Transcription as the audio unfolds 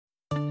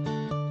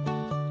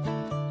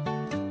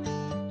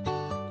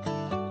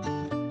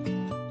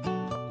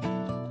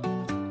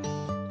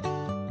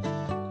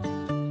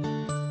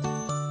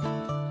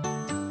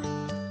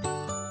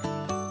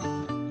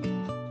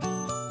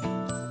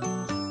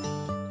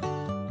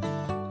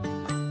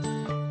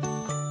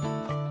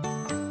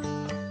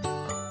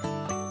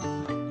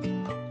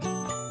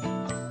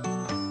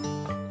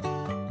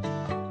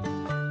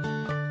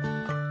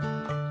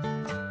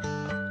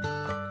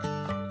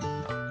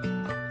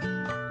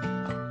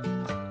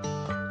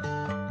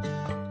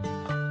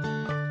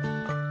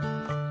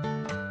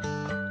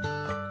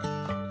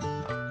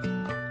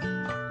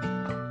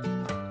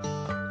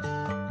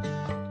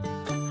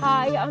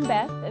Hi, I'm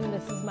Beth, and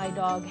this is my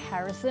dog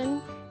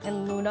Harrison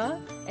and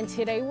Luna, and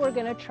today we're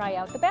gonna try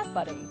out the Bath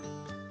Buddy.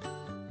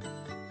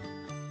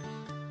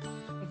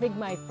 I think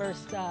my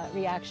first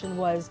reaction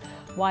was,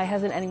 why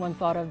hasn't anyone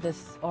thought of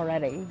this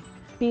already?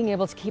 Being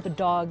able to keep a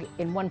dog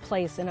in one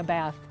place in a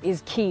bath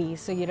is key,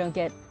 so you don't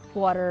get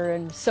water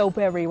and soap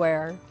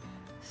everywhere.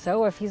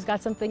 So if he's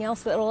got something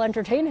else that will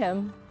entertain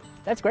him,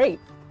 that's great.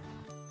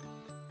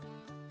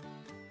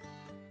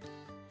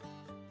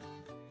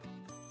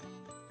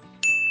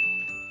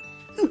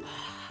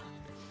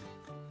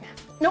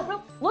 No,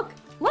 no, look,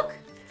 look,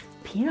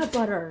 peanut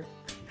butter.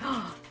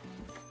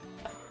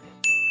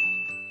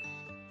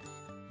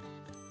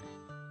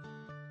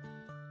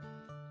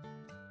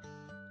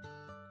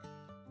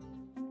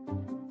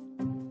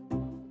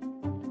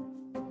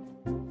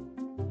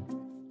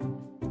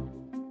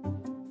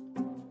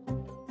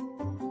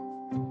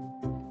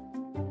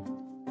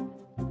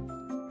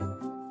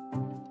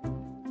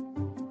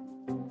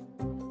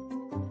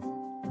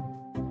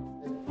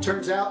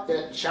 Turns out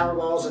that shower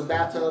walls and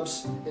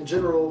bathtubs in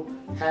general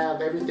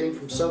have everything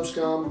from soap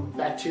scum,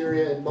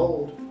 bacteria, and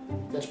mold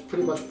that's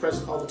pretty much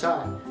present all the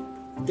time.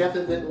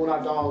 Definitely didn't want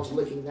our dogs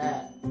licking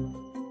that.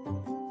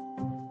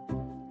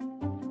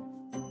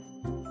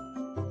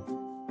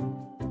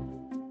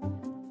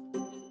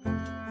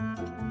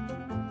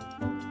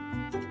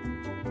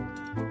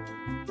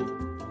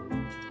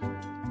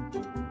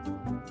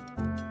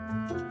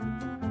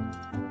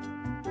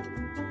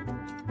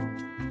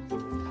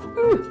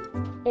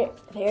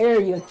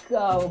 There you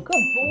go,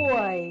 good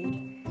boy.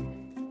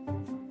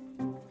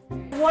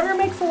 Water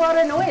makes a lot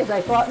of noise.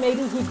 I thought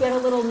maybe he'd get a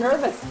little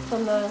nervous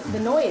from the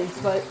noise,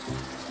 but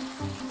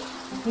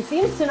he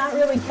seems to not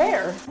really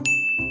care.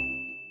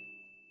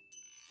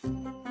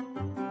 You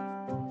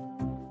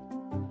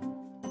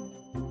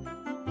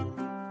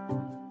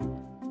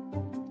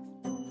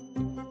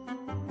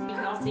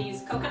can also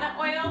use coconut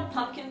oil,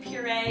 pumpkin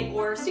puree,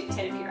 or sweet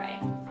potato puree.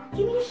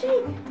 Give me a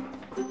shake.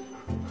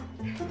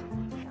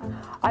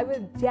 I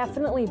would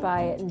definitely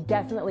buy it and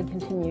definitely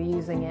continue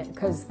using it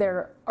because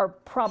there are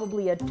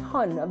probably a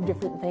ton of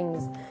different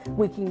things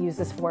we can use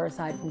this for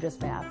aside from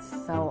just baths.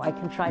 So I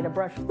can try to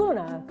brush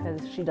Luna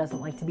because she doesn't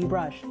like to be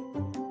brushed.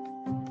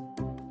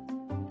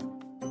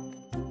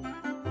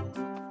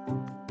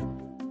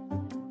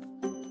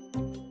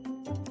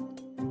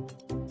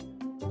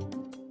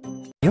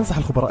 ينصح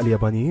الخبراء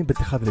اليابانيين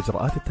باتخاذ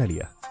الإجراءات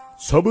التالية: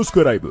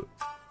 سبسكرايب،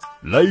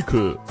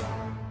 لايك،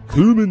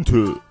 كومنت،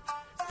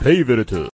 فيفورت.